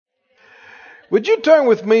Would you turn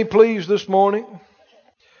with me, please, this morning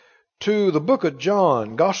to the book of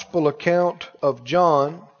John, Gospel account of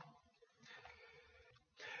John.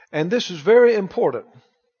 And this is very important,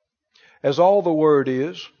 as all the Word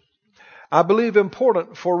is. I believe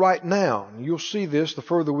important for right now. You'll see this the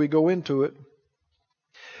further we go into it.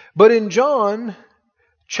 But in John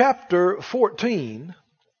chapter 14,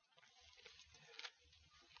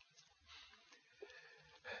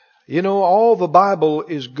 you know, all the Bible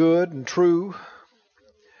is good and true.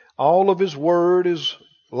 All of His Word is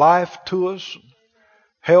life to us,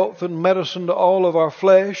 health and medicine to all of our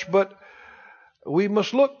flesh. But we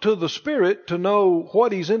must look to the Spirit to know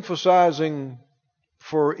what He's emphasizing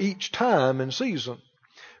for each time and season.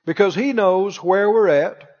 Because He knows where we're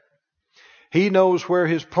at. He knows where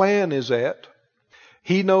His plan is at.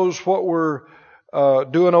 He knows what we're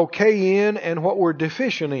doing okay in and what we're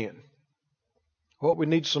deficient in. What we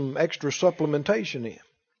need some extra supplementation in.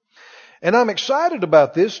 And I'm excited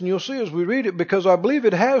about this, and you'll see as we read it, because I believe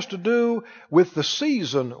it has to do with the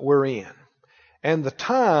season we're in and the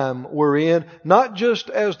time we're in, not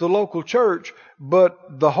just as the local church,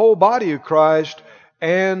 but the whole body of Christ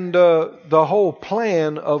and the whole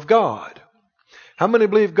plan of God. How many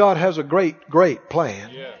believe God has a great, great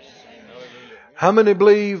plan? Yes. How many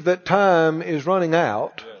believe that time is running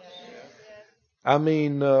out? I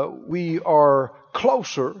mean, we are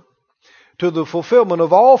closer to the fulfillment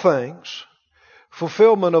of all things,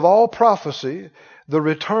 fulfillment of all prophecy, the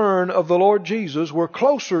return of the Lord Jesus. We're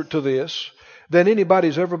closer to this than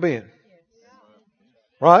anybody's ever been.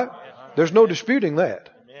 Right? There's no disputing that.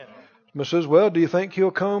 Someone says, well, do you think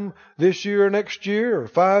He'll come this year or next year or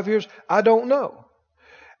 5 years? I don't know.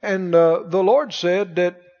 And the Lord said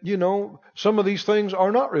that, you know, some of these things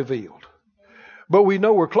are not revealed. But we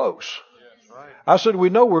know we're close. I said, we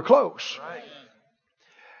know we're close.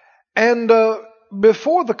 And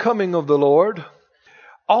before the coming of the Lord,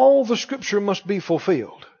 all the Scripture must be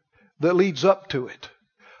fulfilled that leads up to it.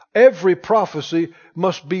 Every prophecy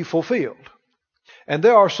must be fulfilled. And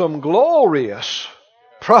there are some glorious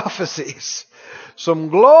prophecies, some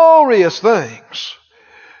glorious things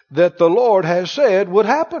that the Lord has said would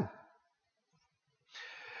happen.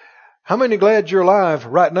 How many glad you're alive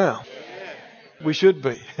right now? We should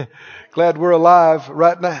be. Glad we're alive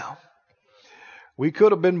right now. We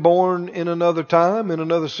could have been born in another time, in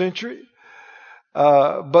another century,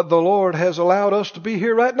 but the Lord has allowed us to be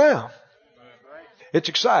here right now. It's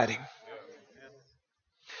exciting.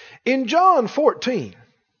 In John 14,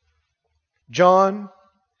 John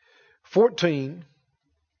 14,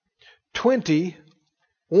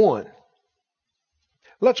 21.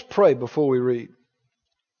 Let's pray before we read.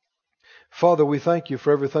 Father, we thank You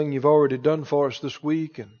for everything You've already done for us this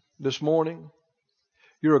week and this morning.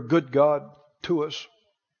 You're a good God to us.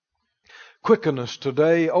 Quicken us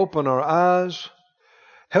today. Open our eyes.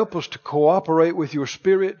 Help us to cooperate with Your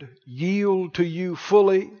Spirit. Yield to You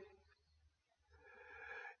fully.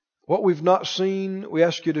 What we've not seen, we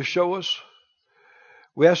ask You to show us.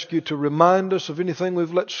 We ask You to remind us of anything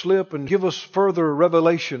we've let slip and give us further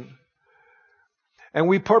revelation. And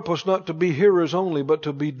we purpose not to be hearers only, but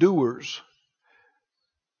to be doers.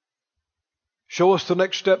 Show us the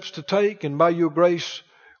next steps to take, and by Your grace,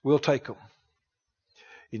 we'll take them.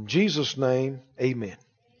 In Jesus' name, amen.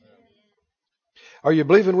 Are you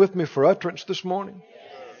believing with me for utterance this morning?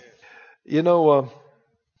 You know,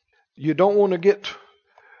 you don't want to get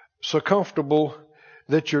so comfortable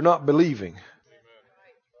that you're not believing.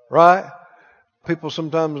 Right? People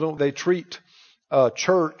sometimes don't. They treat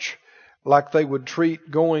church like they would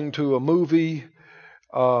treat going to a movie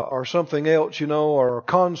or something else, you know, or a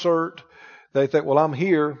concert. They think, well, I'm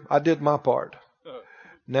here. I did my part.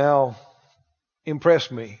 Now, impress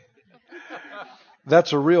me.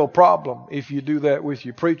 That's a real problem if you do that with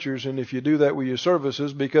your preachers and if you do that with your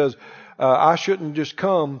services, because I shouldn't just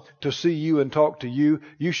come to see you and talk to you.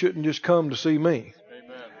 You shouldn't just come to see me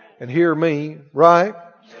and hear me, right?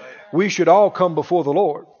 We should all come before the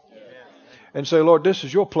Lord and say, Lord, this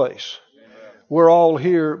is Your place. We're all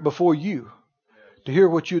here before You to hear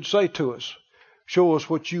what You'd say to us. Show us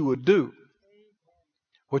what You would do,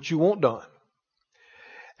 what You want done.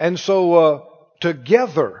 And so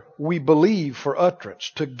together we believe for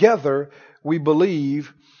utterance. Together we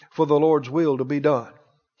believe for the Lord's will to be done.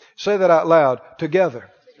 Say that out loud. Together,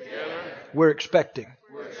 we're expecting.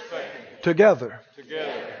 Together,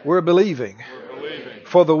 we're believing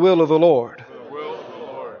for the will of the Lord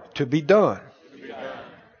to be done.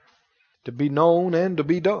 To be known and to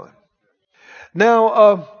be done.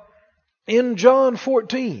 Now, in John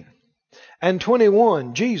 14 and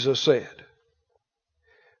 21, Jesus said,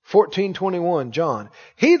 14:21, John.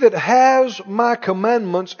 He that has my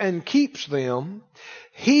commandments and keeps them,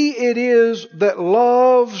 he it is that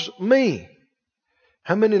loves me.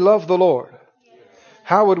 How many love the Lord?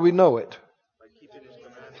 How would we know it?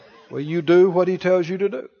 Well, you do what He tells you to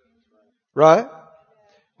do. Right?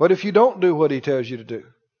 What if you don't do what He tells you to do?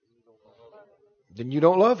 Then you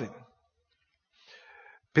don't love Him.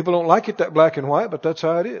 People don't like it that black and white, but that's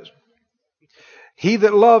how it is. He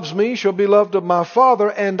that loves me shall be loved of my Father,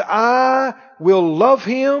 and I will love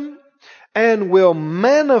him and will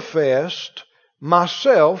manifest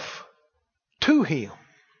myself to him.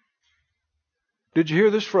 Did you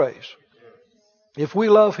hear this phrase? If we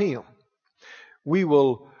love Him, we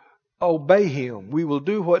will obey Him. We will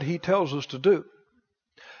do what He tells us to do.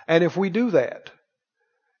 And if we do that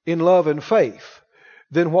in love and faith,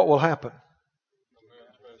 then what will happen?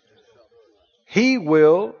 He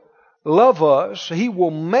will love us. He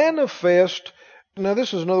will manifest. Now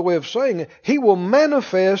this is another way of saying it. He will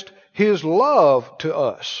manifest His love to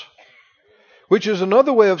us. Which is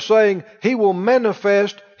another way of saying He will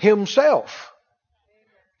manifest Himself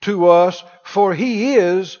to us, for He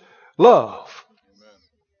is love.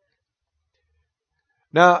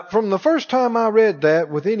 Now, from the first time I read that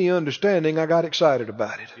with any understanding, I got excited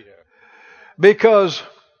about it. Because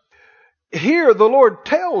here the Lord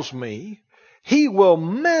tells me He will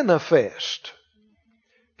manifest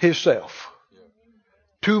Himself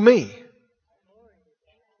to me.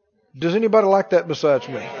 Does anybody like that besides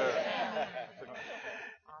me?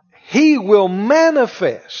 He will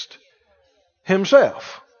manifest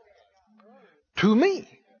Himself to me.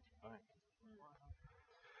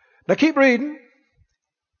 Now keep reading.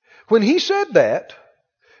 When He said that,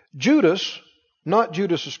 Judas, not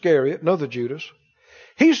Judas Iscariot, another Judas,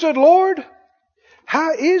 he said, Lord,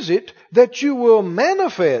 how is it that you will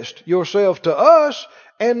manifest yourself to us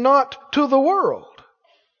and not to the world?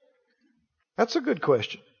 That's a good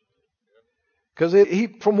question. Because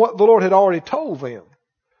from what the Lord had already told them,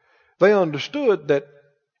 they understood that,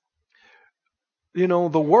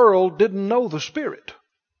 the world didn't know the Spirit.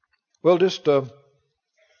 Well, just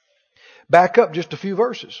back up just a few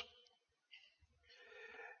verses.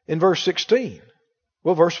 In verse 16,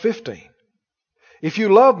 verse 15. If you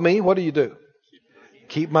love me, what do?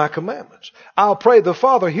 Keep my commandments. I'll pray the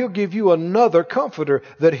Father, He'll give you another comforter,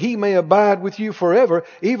 that He may abide with you forever,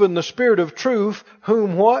 even the Spirit of truth,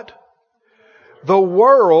 whom what? The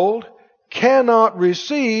world cannot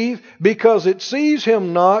receive, because it sees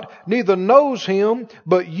Him not, neither knows Him,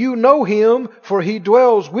 but you know Him, for He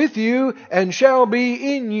dwells with you and shall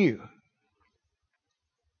be in you.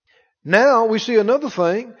 Now we see another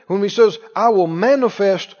thing when He says, I will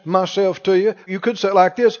manifest myself to you. You could say it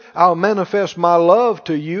like this, I'll manifest my love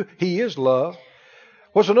to you. He is love.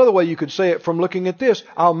 What's another way you could say it from looking at this?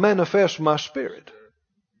 I'll manifest my Spirit.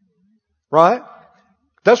 Right?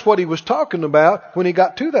 That's what He was talking about when He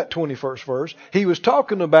got to that 21st verse. He was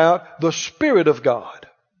talking about the Spirit of God.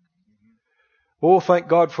 Oh, thank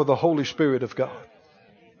God for the Holy Spirit of God.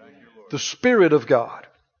 The Spirit of God.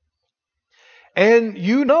 And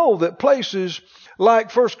you know that places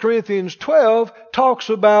like 1 Corinthians 12 talks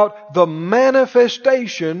about the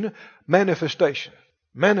manifestation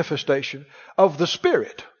of the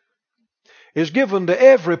Spirit is given to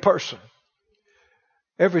every person,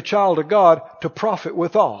 every child of God, to profit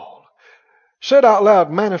withal. Said out loud,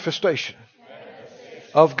 manifestation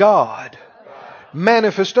of God.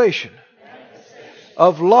 Manifestation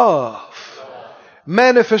of love.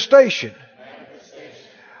 Manifestation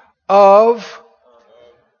of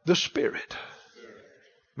the Spirit.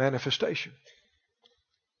 Manifestation.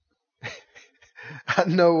 I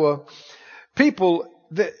know people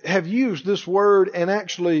that have used this word and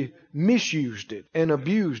actually misused it and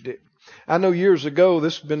abused it. I know years ago,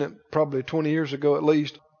 this has been probably 20 years ago at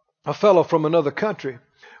least, a fellow from another country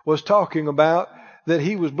was talking about that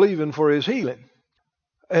he was believing for his healing.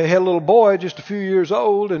 He had a little boy just a few years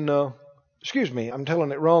old, and I'm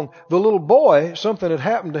telling it wrong. The little boy, something had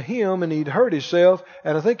happened to him and he'd hurt himself,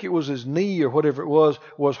 and I think it was his knee or whatever it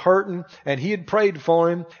was hurting, and he had prayed for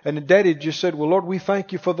him, and the daddy just said, well, Lord, we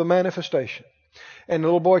thank you for the manifestation. And the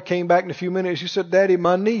little boy came back in a few minutes. He said, Daddy,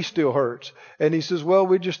 my knee still hurts. And he says, well,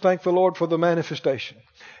 we just thank the Lord for the manifestation.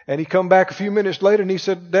 And he come back a few minutes later and he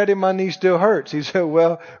said, Daddy, my knee still hurts. He said,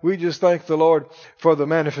 well, we just thank the Lord for the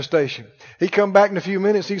manifestation. He come back in a few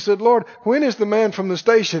minutes. He said, Lord, when is the man from the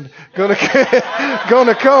station gonna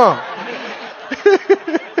come?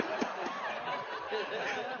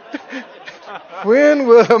 When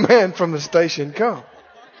will the man from the station come?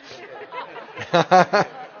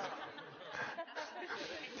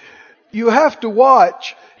 You have to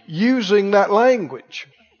watch using that language.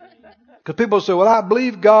 Because people say, well, I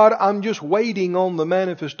believe God, I'm just waiting on the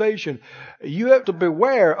manifestation. You have to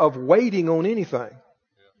beware of waiting on anything.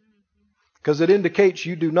 Because it indicates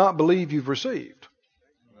you do not believe you've received.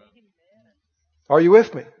 Are you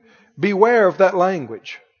with me? Beware of that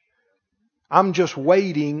language. I'm just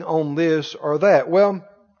waiting on this or that. Well,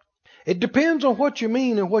 it depends on what you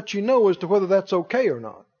mean and what you know as to whether that's okay or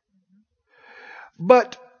not.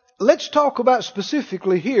 But let's talk about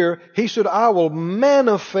specifically here. He said, I will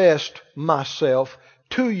manifest myself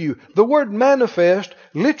to you. The word manifest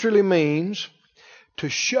literally means to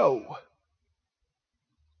show.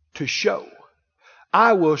 To show.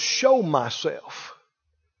 I will show myself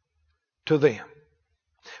to them.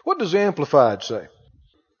 What does the Amplified say?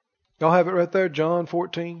 Y'all have it right there, John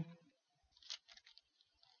 14.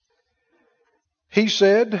 He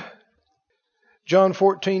said, John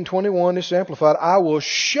 14:21, it's Amplified, I will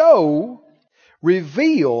show,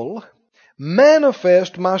 reveal,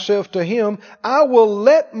 manifest myself to him. I will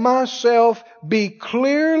let myself be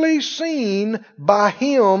clearly seen by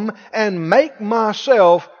him and make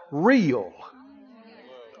myself real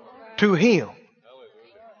to him.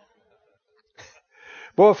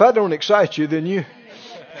 Boy, if that don't excite you, then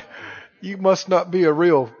you must not be a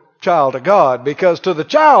real child of God. Because to the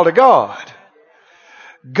child of God,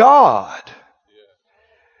 God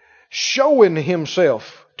showing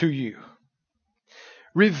himself to you,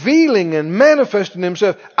 revealing and manifesting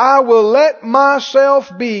himself, I will let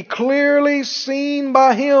myself be clearly seen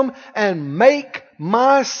by him and make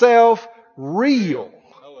myself real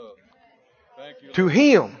to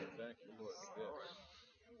him.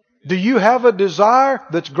 Do you have a desire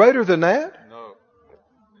that's greater than that? No.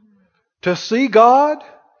 To see God,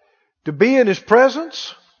 to be in his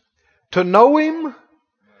presence, to know him,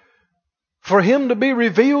 for him to be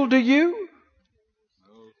revealed to you?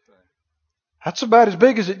 That's about as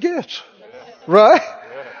big as it gets. Right?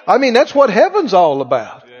 I mean, that's what heaven's all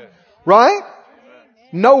about. Right?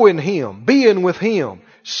 Knowing him, being with him,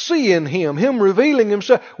 seeing him, him revealing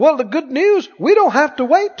himself. Well, the good news, we don't have to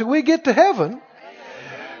wait till we get to heaven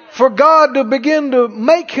for God to begin to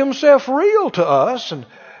make himself real to us and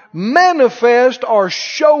manifest or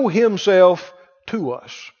show himself to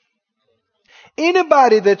us.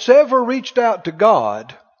 Anybody that's ever reached out to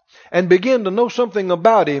God and begun to know something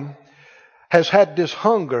about him has had this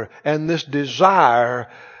hunger and this desire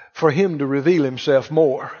for him to reveal himself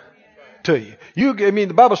more to you.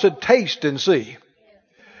 The Bible said, taste and see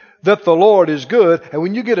that the Lord is good. And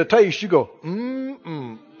when you get a taste, you go,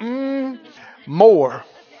 more.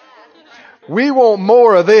 We want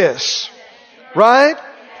more of this. Right?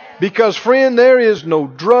 Because, friend, there is no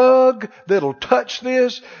drug that'll touch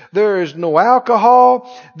this. There is no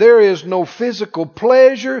alcohol. There is no physical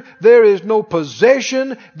pleasure. There is no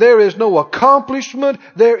possession. There is no accomplishment.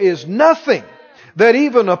 There is nothing that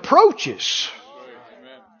even approaches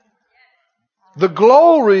the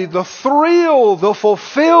glory, the thrill, the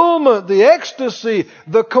fulfillment, the ecstasy,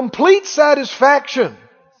 the complete satisfaction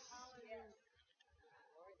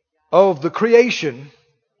of the creation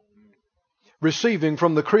receiving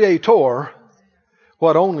from the Creator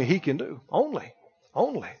what only he can do. Only.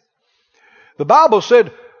 The Bible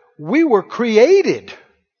said we were created,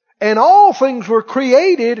 and all things were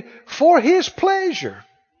created for his pleasure.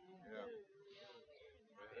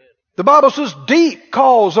 The Bible says deep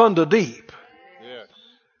calls unto deep.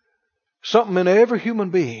 Something in every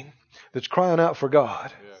human being that's crying out for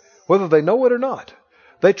God, whether they know it or not.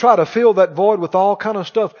 They try to fill that void with all kind of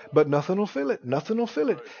stuff, but nothing will fill it. Nothing will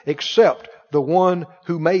fill it except the one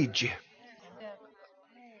who made you.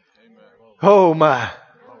 Oh my.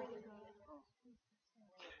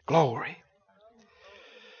 Glory.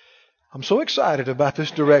 I'm so excited about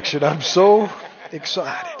this direction. I'm so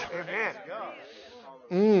excited.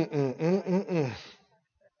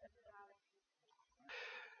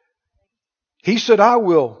 He said, I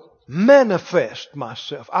will manifest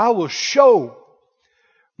myself. I will show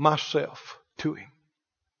myself to him.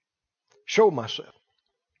 Show myself.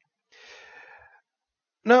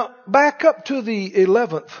 Now, back up to the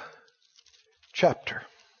 11th chapter.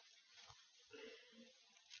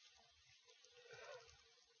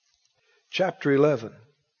 Chapter 11.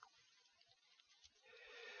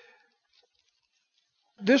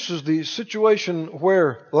 This is the situation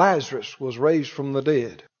where Lazarus was raised from the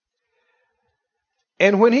dead.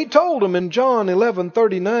 And when he told them in John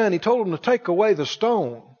 11:39, he told them to take away the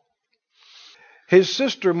stone. His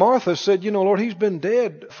sister Martha said, Lord, he's been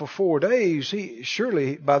dead for 4 days.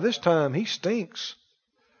 Surely by this time he stinks.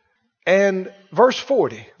 And verse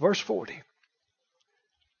 40.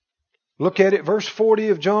 Look at it, verse 40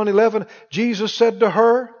 of John 11. Jesus said to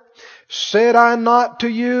her, said I not to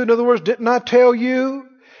you, in other words, didn't I tell you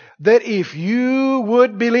that if you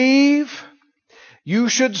would believe, you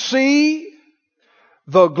should see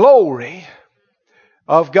the glory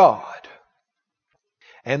of God.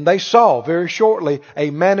 And they saw very shortly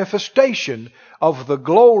a manifestation of the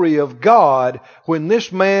glory of God when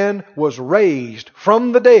this man was raised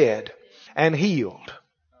from the dead and healed.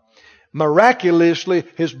 Miraculously,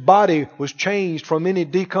 his body was changed from any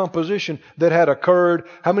decomposition that had occurred.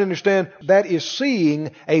 How many understand that is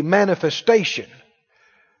seeing a manifestation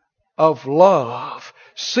of love,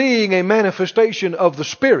 seeing a manifestation of the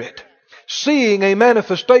Spirit, seeing a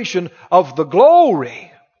manifestation of the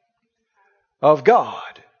glory of God.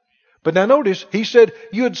 But now notice, he said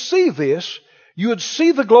you'd see this, you would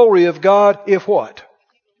see the glory of God if what?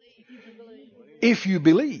 If you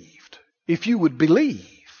believed. If you would believe.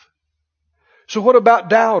 So what about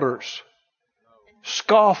doubters,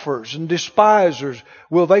 scoffers, and despisers?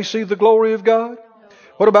 Will they see the glory of God?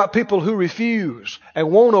 What about people who refuse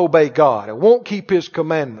and won't obey God and won't keep His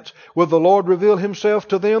commandments? Will the Lord reveal Himself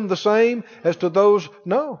to them the same as to those?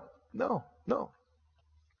 No.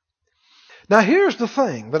 Now here's the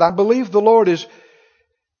thing that I believe the Lord is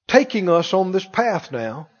taking us on this path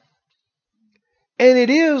now. And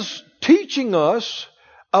it is teaching us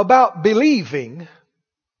about believing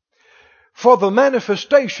for the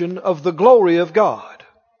manifestation of the glory of God.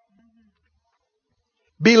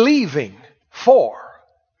 Believing for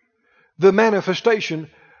the manifestation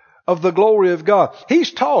of the glory of God.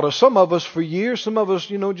 He's taught us, some of us for years, some of us,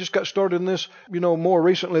 just got started in this, more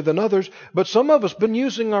recently than others, but some of us been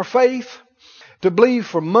using our faith to believe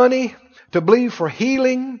for money, to believe for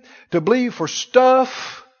healing, to believe for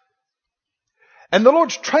stuff. And the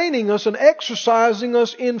Lord's training us and exercising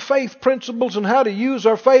us in faith principles and how to use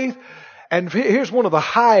our faith. And here's one of the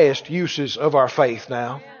highest uses of our faith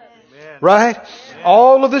now. Right?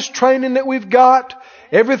 All of this training that we've got,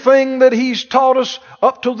 everything that He's taught us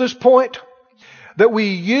up to this point, that we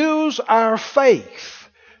use our faith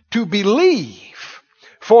to believe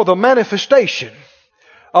for the manifestation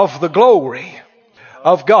of the glory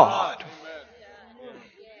of God.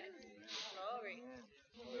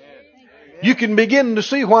 You can begin to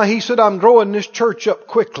see why He said, I'm growing this church up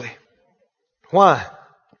quickly. Why?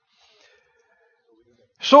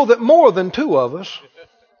 So that more than 2 of us,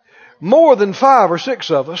 more than 5 or 6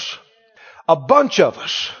 of us, a bunch of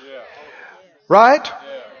us, right,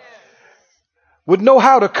 would know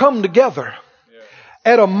how to come together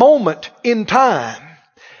at a moment in time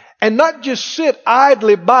and not just sit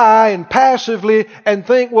idly by and passively and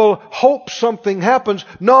think, well, hope something happens.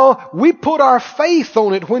 No, we put our faith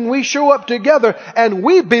on it when we show up together and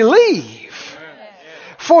we believe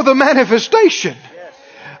for the manifestation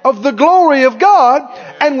of the glory of God,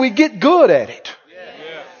 and we get good at it.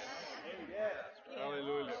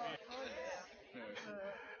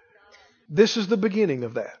 This is the beginning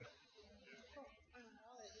of that.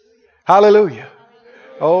 Hallelujah.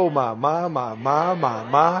 Oh my.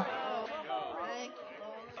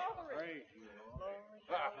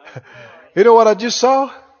 You know what I just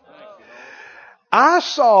saw? I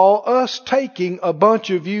saw us taking a bunch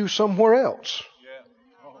of you somewhere else.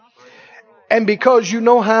 And because you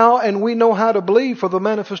know how and we know how to believe for the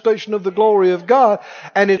manifestation of the glory of God,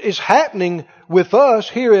 and it is happening with us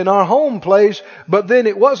here in our home place, but then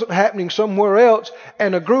it wasn't happening somewhere else,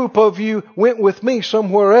 and a group of you went with me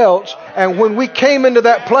somewhere else, and when we came into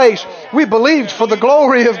that place, we believed for the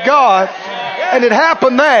glory of God, and it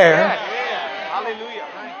happened there.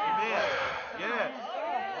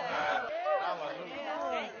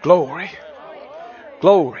 Glory.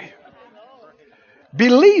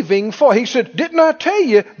 Believing for, He said, didn't I tell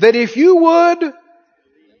you that if you would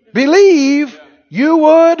believe, you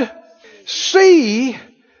would see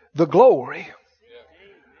the glory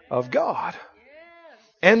of God?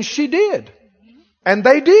 And she did. And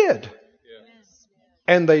they did.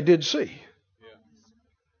 And they did see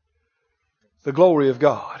the glory of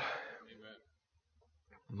God.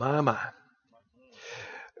 My.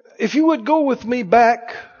 If you would go with me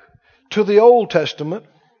back to the Old Testament,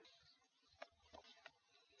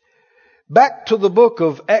 back to the book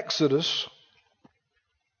of Exodus,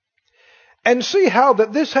 and see how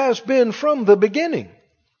that this has been from the beginning.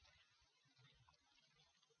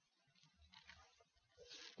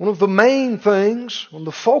 One of the main things, one of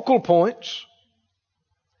the focal points,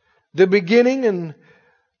 the beginning and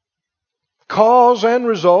cause and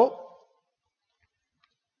result.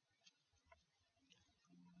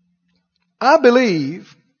 I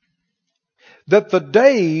believe that the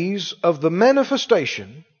days of the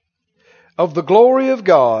manifestation of the glory of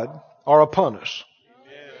God are upon us.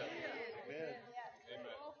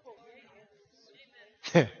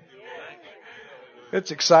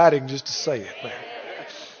 It's exciting just to say it, man.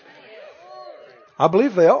 I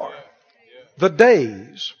believe they are. The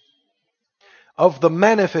days of the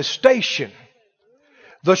manifestation,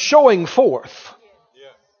 the showing forth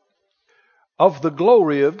of the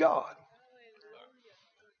glory of God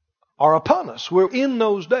are upon us. We're in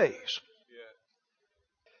those days.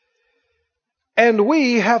 And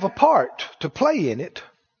we have a part to play in it,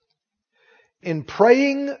 in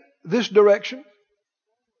praying this direction,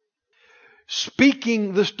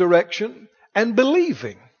 speaking this direction, and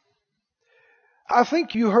believing. I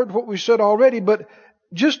think you heard what we said already, but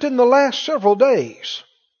just in the last several days,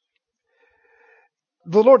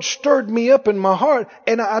 the Lord stirred me up in my heart,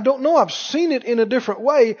 and I don't know, I've seen it in a different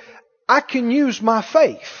way. I can use my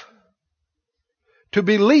faith to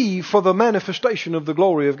believe for the manifestation of the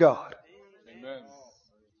glory of God. Amen.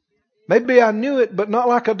 Maybe I knew it, but not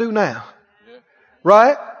like I do now. Yeah.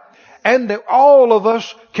 Right? And that all of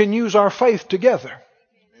us can use our faith together.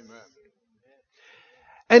 Amen.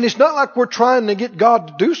 And it's not like we're trying to get God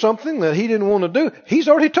to do something that He didn't want to do. He's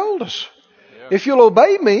already told us. Yeah. If you'll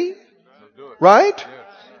obey me, right? Yeah.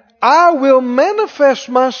 I will manifest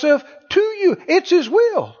myself to you. It's His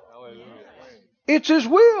will. Hallelujah. It's His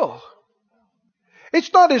will.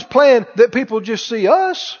 It's not His plan that people just see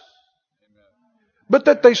us, but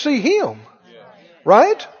that they see Him.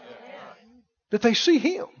 Right? That they see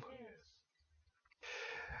Him.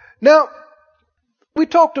 Now, we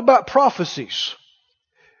talked about prophecies.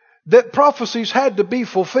 That prophecies had to be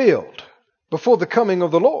fulfilled before the coming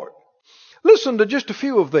of the Lord. Listen to just a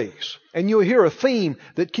few of these, and you'll hear a theme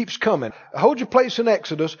that keeps coming. Hold your place in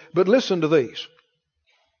Exodus, but listen to these.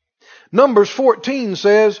 Numbers 14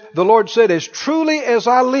 says, the Lord said, as truly as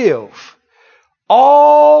I live,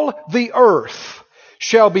 all the earth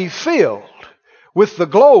shall be filled with the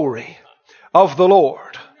glory of the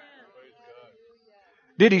Lord.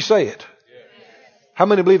 Did He say it? How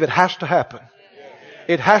many believe it has to happen?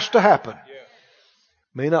 It has to happen.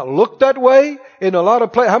 May not look that way in a lot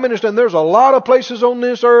of places. How many understand there's a lot of places on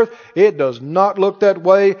this earth? It does not look that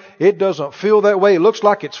way. It doesn't feel that way. It looks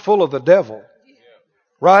like it's full of the devil.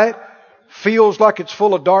 Right? Feels like it's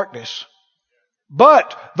full of darkness.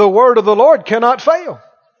 But the word of the Lord cannot fail.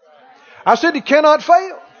 I said He cannot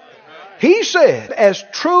fail. He said, as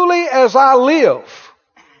truly as I live,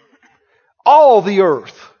 all the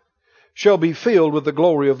earth shall be filled with the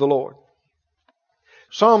glory of the Lord.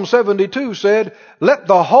 Psalm 72 said, let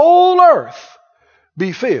the whole earth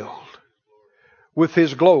be filled with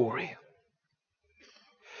His glory.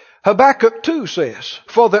 Habakkuk 2 says,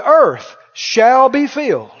 for the earth shall be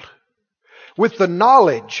filled with the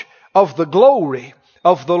knowledge of the glory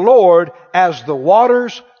of the Lord as the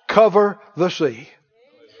waters cover the sea.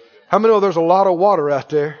 How many know there's a lot of water out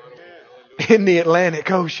there in the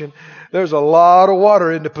Atlantic Ocean? There's a lot of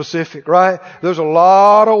water in the Pacific, right? There's a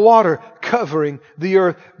lot of water covering the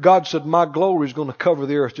earth. God said, my glory is going to cover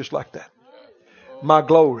the earth just like that. My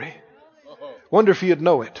glory. Wonder if you'd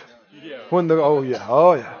know it. Oh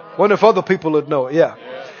yeah. Wonder if other people would know it. Yeah.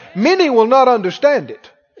 Many will not understand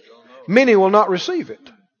it. Many will not receive it.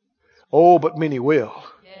 Oh, but many will.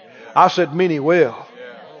 I said many will.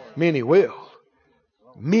 Many will.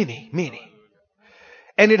 Many.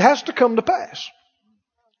 And it has to come to pass.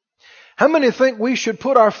 How many think we should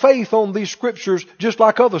put our faith on these scriptures just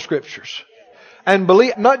like other scriptures? And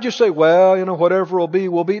believe, not just say, well, whatever will be,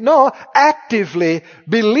 will be. No, actively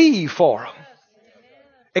believe for them.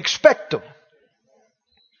 Expect them.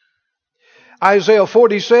 Isaiah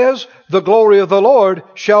 40 says, the glory of the Lord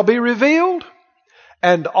shall be revealed,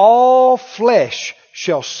 and all flesh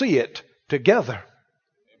shall see it together.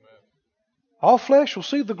 All flesh will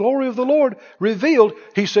see the glory of the Lord revealed.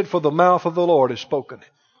 He said, for the mouth of the Lord has spoken it.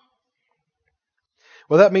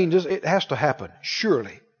 Well, that means it has to happen.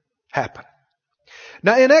 Surely happen.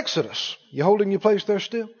 Now in Exodus, you holding your place there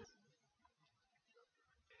still?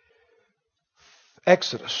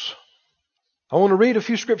 Exodus. I want to read a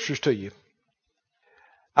few scriptures to you.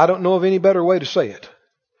 I don't know of any better way to say it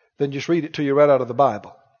than just read it to you right out of the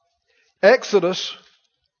Bible. Exodus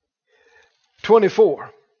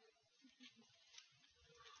 24.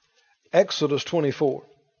 Exodus 24.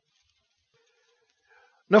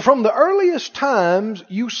 Now, from the earliest times,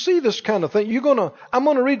 you see this kind of thing. I'm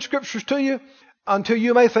going to read scriptures to you until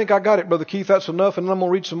you may think, I got it, Brother Keith, that's enough, and then I'm going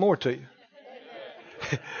to read some more to you.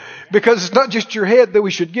 Because it's not just your head that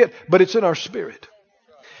we should get, but it's in our spirit.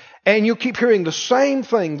 And you keep hearing the same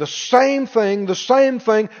thing,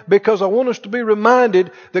 because I want us to be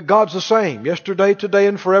reminded that God's the same. Yesterday, today,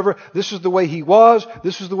 and forever. This is the way He was.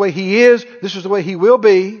 This is the way He is. This is the way He will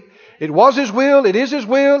be. It was His will. It is His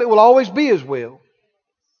will. It will always be His will.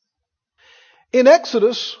 In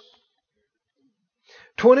Exodus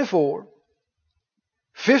 24,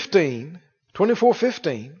 15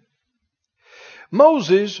 24:15.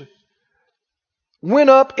 Moses went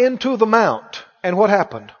up into the mount, and what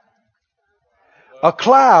happened? A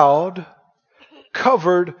cloud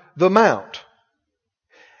covered the mount.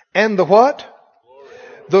 And the what?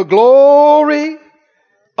 The glory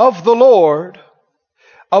of the Lord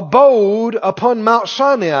abode upon Mount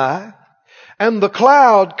Sinai, and the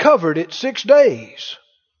cloud covered it 6 days.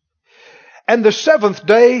 And the 7th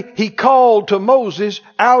day he called to Moses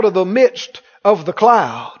out of the midst of the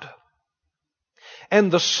cloud. And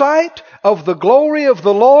the sight of the glory of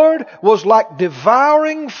the Lord was like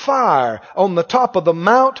devouring fire on the top of the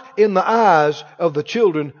mount in the eyes of the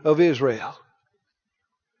children of Israel.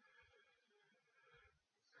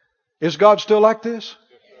 Is God still like this?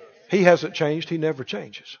 He hasn't changed. He never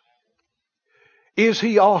changes. Is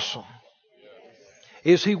He awesome?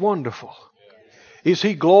 Is He wonderful? Is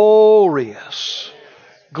He glorious?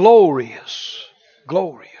 Glorious.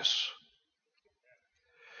 Glorious.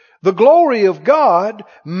 The glory of God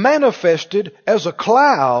manifested as a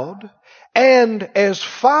cloud and as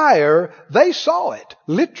fire. They saw it.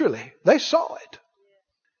 Literally, they saw it.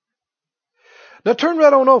 Now turn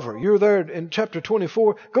right on over. You're there in chapter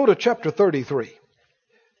 24. Go to chapter 33.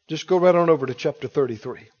 Just go right on over to chapter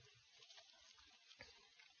 33.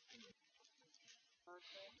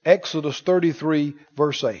 Exodus 33,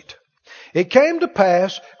 verse 8. It came to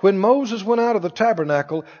pass, when Moses went out of the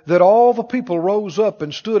tabernacle, that all the people rose up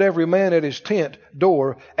and stood every man at his tent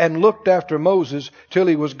door and looked after Moses till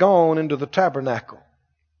he was gone into the tabernacle.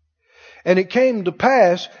 And it came to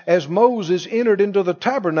pass, as Moses entered into the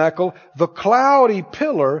tabernacle, the cloudy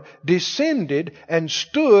pillar descended and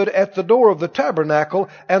stood at the door of the tabernacle,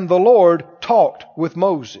 and the Lord talked with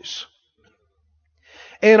Moses.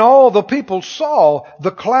 And all the people saw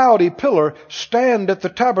the cloudy pillar stand at the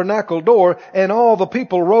tabernacle door, and all the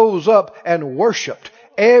people rose up and worshiped,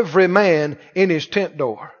 every man in his tent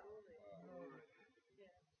door.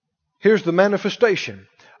 Here's the manifestation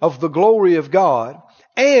of the glory of God.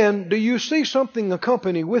 And do you see something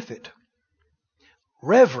accompany with it?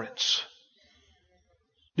 Reverence.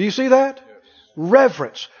 Do you see that? Yes.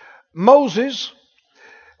 Reverence. Moses,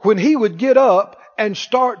 when he would get up and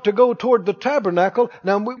start to go toward the tabernacle.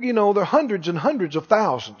 Now, you know, there are hundreds and hundreds of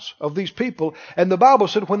thousands of these people. And the Bible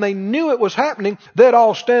said when they knew it was happening, they'd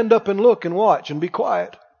all stand up and look and watch and be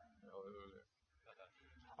quiet.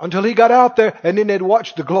 Until he got out there, and then they'd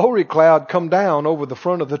watch the glory cloud come down over the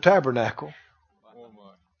front of the tabernacle.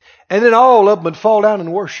 And then all of them would fall down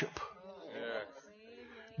and worship.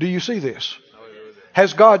 Do you see this?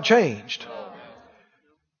 Has God changed?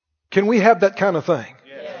 Can we have that kind of thing?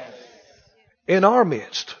 In our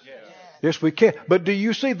midst? Yes, we can. But do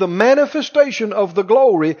you see the manifestation of the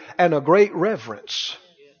glory and a great reverence?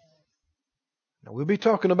 Now, we'll be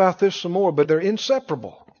talking about this some more, but they're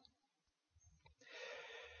inseparable.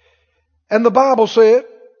 And the Bible said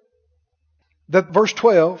that, verse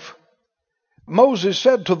 12, Moses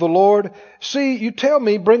said to the Lord, "See, you tell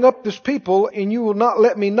me, bring up this people, and you will not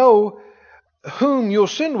let me know whom you'll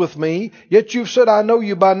send with me. Yet you've said, I know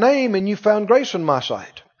you by name, and you found grace in my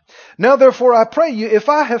sight. Now therefore I pray you, if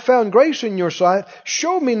I have found grace in your sight,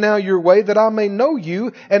 show me now your way, that I may know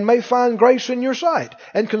you and may find grace in your sight.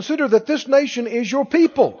 And consider that this nation is your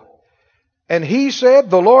people." And he said,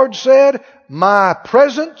 the Lord said, "My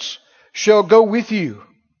presence shall go with you,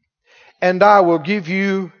 and I will give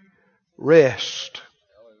you rest."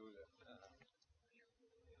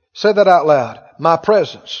 Say that out loud. My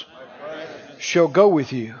presence shall go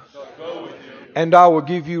with you, and I will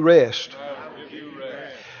give you rest.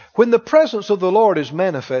 When the presence of the Lord is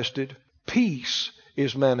manifested, peace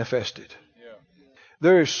is manifested.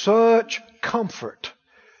 There is such comfort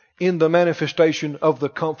in the manifestation of the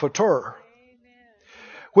Comforter.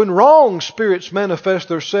 When wrong spirits manifest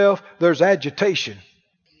themselves, there's agitation,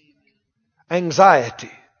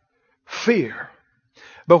 anxiety, fear.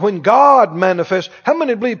 But when God manifests, how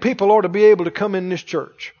many believe people ought to be able to come in this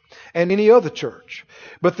church and any other church?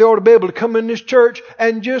 But they ought to be able to come in this church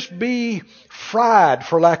and just be fried,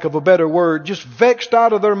 for lack of a better word, just vexed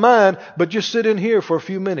out of their mind, but just sit in here for a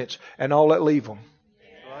few minutes and all that leave them.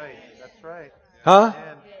 Right. That's right. Huh?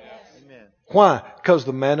 Amen. Why? Because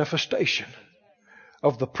the manifestation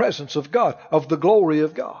of the presence of God, of the glory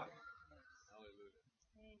of God.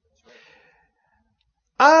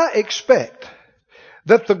 I expect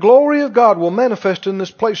that the glory of God will manifest in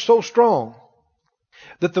this place so strong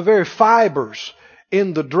that the very fibers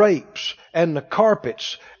in the drapes and the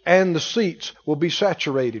carpets and the seats will be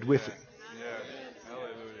saturated with it.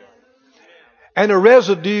 And a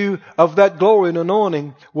residue of that glory and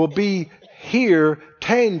anointing will be here,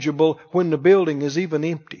 tangible, when the building is even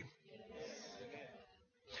empty.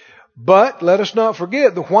 But let us not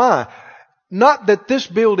forget the why. Not that this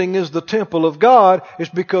building is the temple of God. It's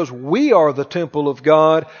because we are the temple of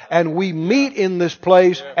God and we meet in this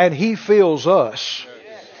place and He fills us.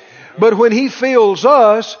 But when He fills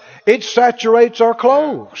us, it saturates our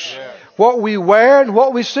clothes. What we wear and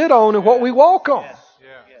what we sit on and what we walk on.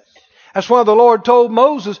 That's why the Lord told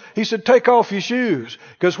Moses, He said, take off your shoes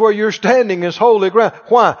because where you're standing is holy ground.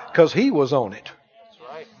 Why? Because He was on it.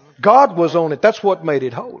 God was on it. That's what made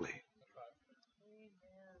it holy.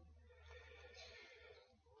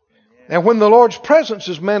 And when the Lord's presence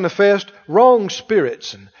is manifest, wrong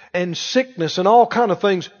spirits and sickness and all kind of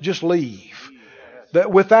things just leave.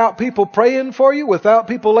 That without people praying for you, without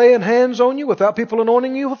people laying hands on you, without people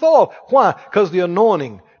anointing you with oil. Why? Because the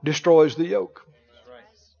anointing destroys the yoke.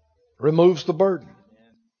 Removes the burden.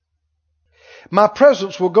 My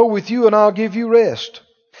presence will go with you and I'll give you rest.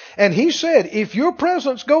 And He said, if your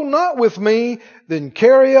presence go not with me, then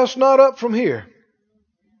carry us not up from here.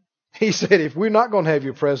 He said, if we're not going to have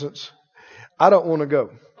your presence, I don't want to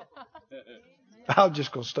go. I'm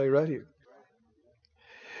just going to stay right here.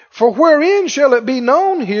 For wherein shall it be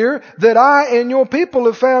known here that I and your people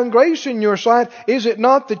have found grace in your sight? Is it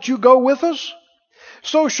not that you go with us?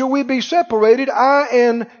 So shall we be separated, I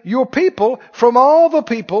and your people, from all the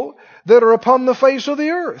people that are upon the face of the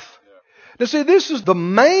earth. Now see, this is the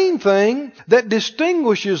main thing that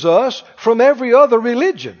distinguishes us from every other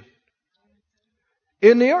religion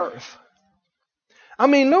in the earth. I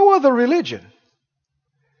mean, no other religion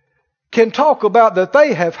can talk about that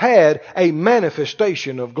they have had a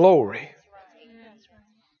manifestation of glory.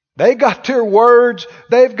 They got their words,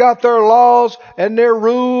 they've got their laws and their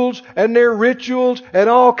rules and their rituals and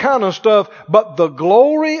all kind of stuff. But the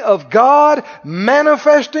glory of God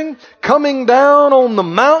manifesting, coming down on the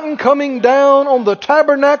mountain, coming down on the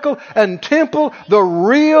tabernacle and temple, the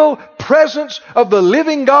real presence of the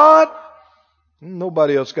living God,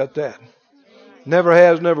 nobody else got that. Never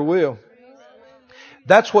has, never will.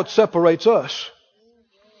 That's what separates us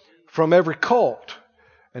from every cult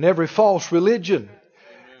and every false religion.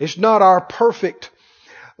 It's not our perfect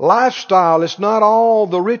lifestyle. It's not all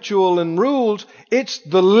the ritual and rules. It's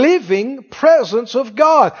the living presence of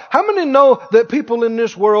God. How many know that people in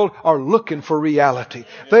this world are looking for reality?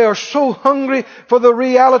 They are so hungry for the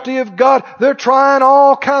reality of God. They're trying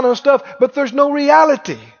all kind of stuff, but there's no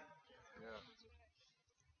reality.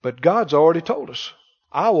 But God's already told us,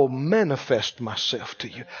 I will manifest myself to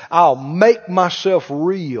you. I'll make myself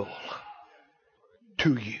real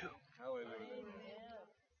to you.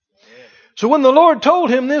 So when the Lord told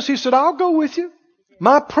him this, He said, I'll go with you.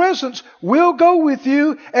 My presence will go with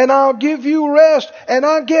you and I'll give you rest. And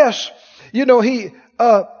I guess,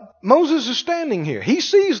 Moses is standing here. He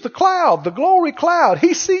sees the cloud, the glory cloud.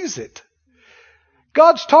 He sees it.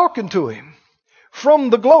 God's talking to him from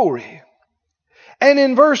the glory. And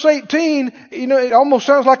in verse 18, it almost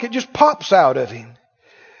sounds like it just pops out at him.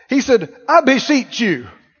 He said, I beseech you,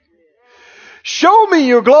 show me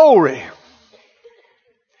your glory.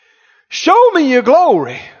 Show me your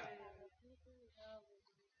glory.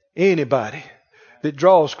 Anybody that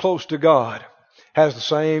draws close to God has the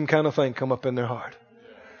same kind of thing come up in their heart.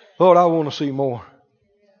 Lord, I want to see more.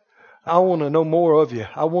 I want to know more of you.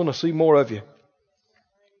 I want to see more of you.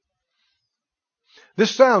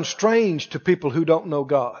 This sounds strange to people who don't know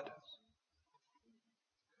God.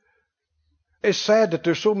 It's sad that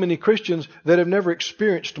there's so many Christians that have never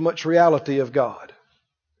experienced much reality of God.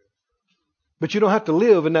 But you don't have to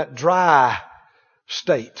live in that dry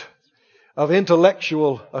state of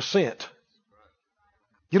intellectual assent.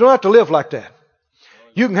 You don't have to live like that.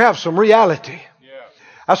 You can have some reality.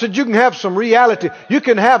 I said you can have some reality. You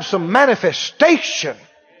can have some manifestation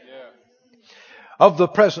of the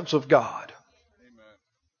presence of God.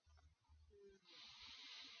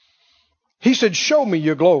 He said, show me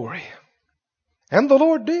your glory. And the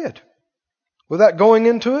Lord did. Without going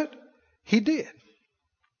into it, He did.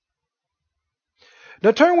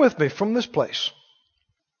 Now turn with me from this place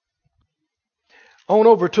on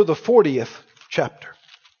over to the 40th chapter.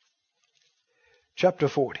 Chapter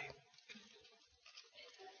 40.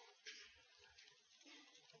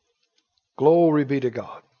 Glory be to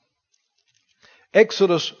God.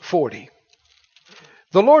 Exodus 40.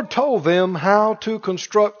 The Lord told them how to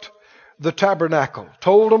construct the tabernacle.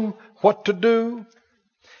 Told them what to do,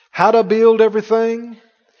 how to build everything,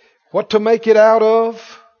 what to make it out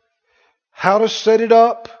of, how to set it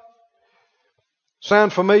up.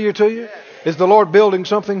 Sound familiar to you? Is the Lord building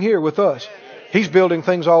something here with us? He's building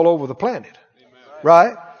things all over the planet.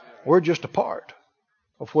 Right? We're just a part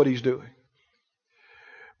of what He's doing.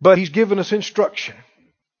 But He's given us instruction.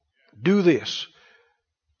 Do this.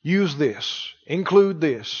 use this, include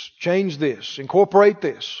this, change this, incorporate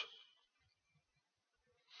this.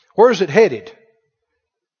 Where's it headed?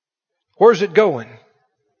 Where's it going?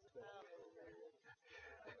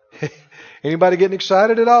 Anybody getting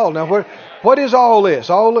excited at all? Now, what is all this?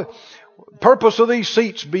 All the purpose of these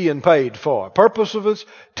seats being paid for, purpose of this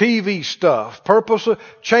TV stuff, purpose of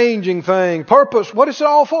changing things, purpose, what is it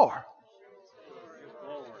all for?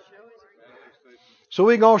 So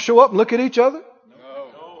we can all show up and look at each other?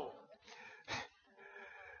 No.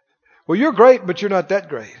 Well, you're great, but you're not that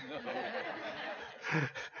great.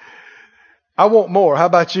 I want more. How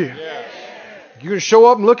about you? You going to show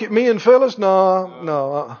up and look at me and Phyllis?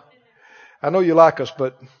 No. I know you like us,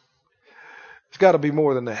 but it's got to be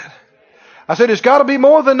more than that. I said it's got to be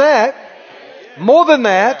more than that. More than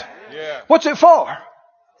that. What's it for?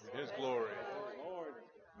 His glory.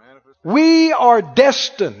 We are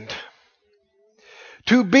destined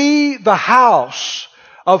to be the house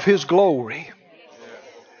of His glory.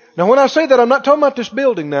 Now, when I say that, I'm not talking about this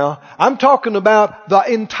building now. I'm talking about the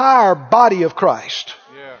entire body of Christ,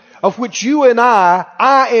 of which you and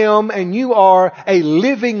I am and you are a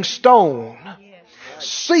living stone,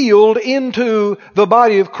 sealed into the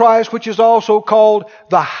body of Christ, which is also called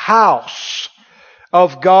the house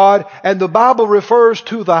of God. And the Bible refers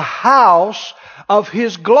to the house of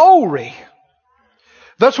His glory.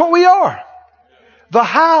 That's what we are. The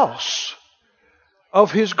house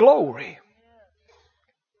of His glory.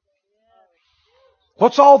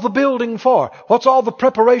 What's all the building for? What's all the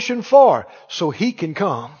preparation for? So He can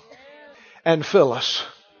come and fill us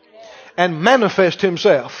and manifest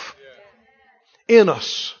Himself in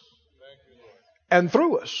us and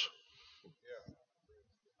through us.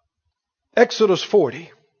 Exodus 40.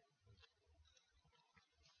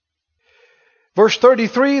 Verse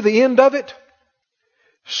 33, the end of it.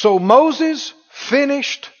 So Moses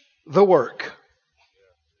finished the work.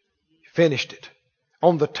 Finished it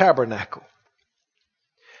on the tabernacle.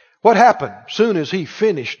 What happened soon as he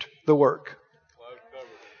finished the work?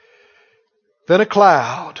 Then a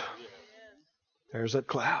cloud. There's that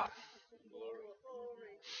cloud.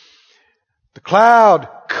 The cloud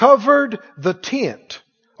covered the tent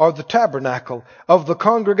or the tabernacle of the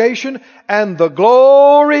congregation, and the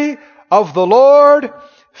glory of the Lord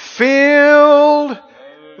filled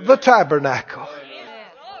the tabernacle.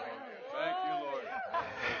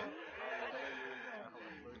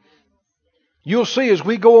 You'll see as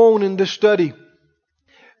we go on in this study,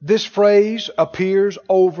 this phrase appears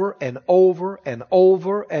over and over and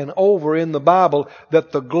over and over in the Bible,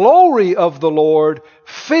 that the glory of the Lord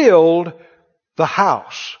filled the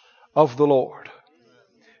house of the Lord.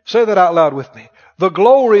 Say that out loud with me. The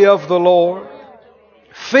glory of the Lord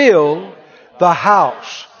filled the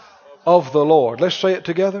house of the Lord. Let's say it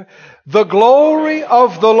together. The glory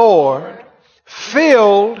of the Lord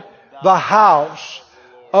filled the house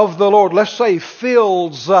of the Lord. Let's say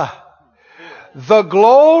fills. The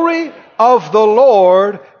glory of the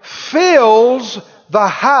Lord fills the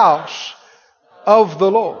house of the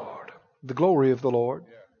Lord. The glory of the Lord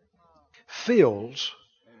fills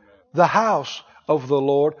the house of the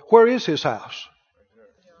Lord. Where is His house?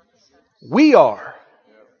 We are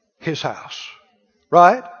His house.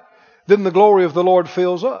 Right? Then the glory of the Lord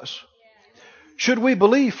fills us. Should we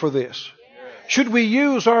believe for this? Should we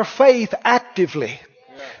use our faith actively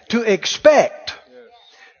to expect,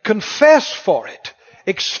 confess for it,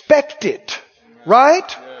 expect it,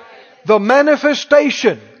 right? The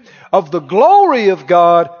manifestation of the glory of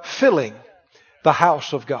God filling the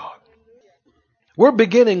house of God. We're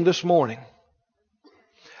beginning this morning.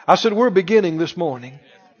 I said we're beginning this morning.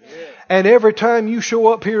 And every time you show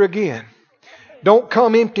up here again, don't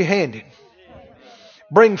come empty-handed.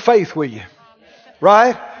 Bring faith with you.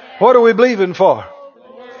 Right? What are we believing for?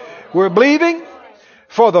 We're believing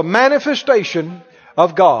for the manifestation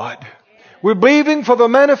of God. We're believing for the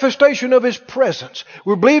manifestation of His presence.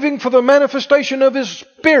 We're believing for the manifestation of His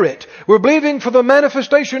Spirit. We're believing for the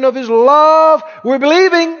manifestation of His love. We're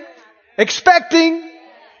believing, expecting,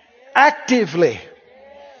 actively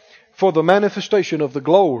for the manifestation of the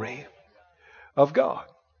glory of God.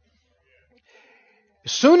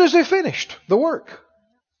 As soon as they finished the work,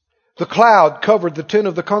 the cloud covered the tent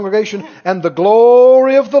of the congregation, and the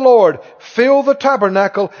glory of the Lord filled the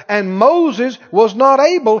tabernacle, and Moses was not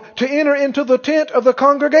able to enter into the tent of the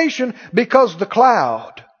congregation because the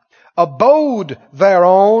cloud abode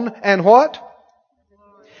thereon, and what?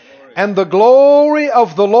 And the glory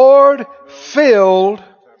of the Lord filled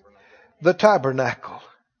the tabernacle.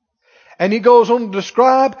 And he goes on to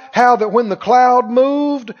describe how that when the cloud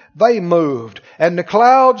moved, they moved. And the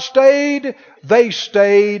cloud stayed, they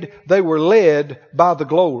stayed. They were led by the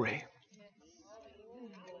glory.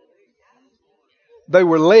 they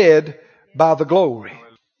were led by the glory.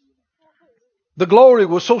 The glory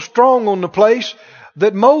was so strong on the place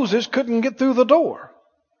that Moses couldn't get through the door.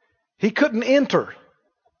 He couldn't enter.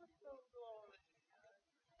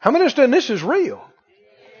 How many understand this is real?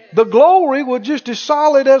 The glory was just as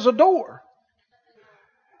solid as a door,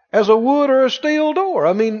 as a wood or a steel door.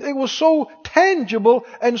 I mean, it was so tangible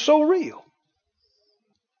and so real.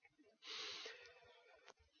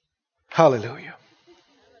 Hallelujah.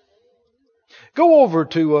 Go over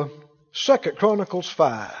to 2 Chronicles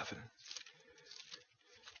 5.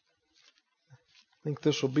 I think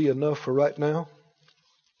this will be enough for right now.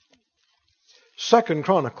 2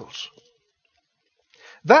 Chronicles.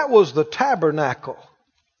 That was the tabernacle,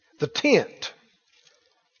 the tent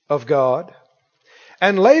of God.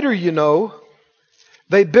 And later, you know,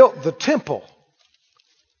 they built the temple,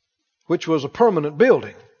 which was a permanent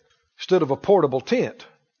building instead of a portable tent.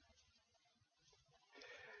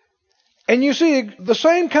 And you see the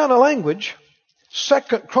same kind of language, 2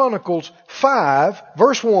 Chronicles 5,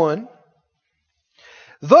 verse 1.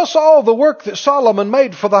 Thus all the work that Solomon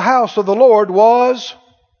made for the house of the Lord was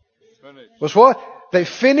what? They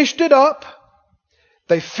finished it up.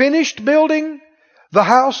 They finished building the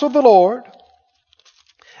house of the Lord.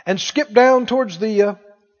 And skip down towards the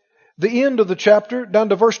end of the chapter, down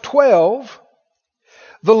to verse 12.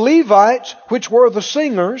 The Levites, which were the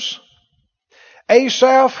singers,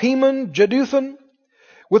 Asaph, Heman, Jeduthun,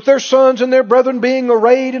 with their sons and their brethren being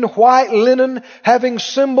arrayed in white linen, having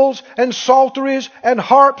cymbals and psalteries and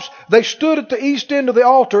harps, they stood at the east end of the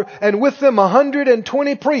altar, and with them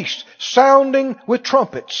 120 priests, sounding with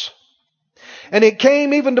trumpets. And it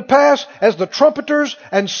came even to pass, as the trumpeters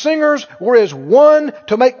and singers were as one,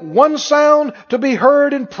 to make one sound to be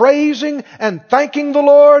heard in praising and thanking the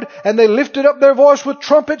Lord. And they lifted up their voice with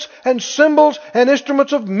trumpets and cymbals and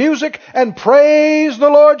instruments of music, and praised the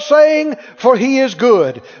Lord, saying, For He is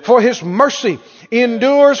good, for His mercy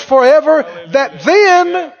endures forever. That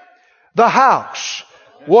then the house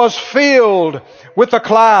was filled with a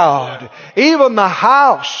cloud, even the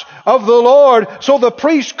house of the Lord, so the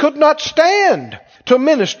priest could not stand to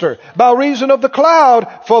minister by reason of the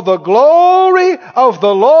cloud, for the glory of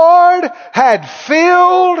the Lord had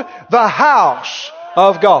filled the house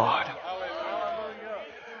of God.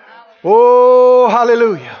 Oh,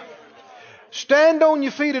 hallelujah. Stand on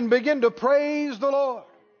your feet and begin to praise the Lord.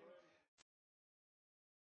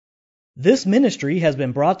 This ministry has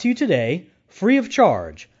been brought to you today free of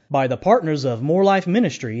charge by the partners of More Life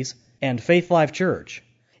Ministries and Faith Life Church.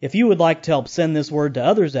 If you would like to help send this word to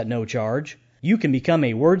others at no charge, you can become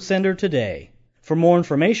a word sender today. For more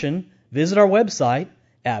information, visit our website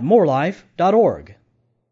at morelife.org.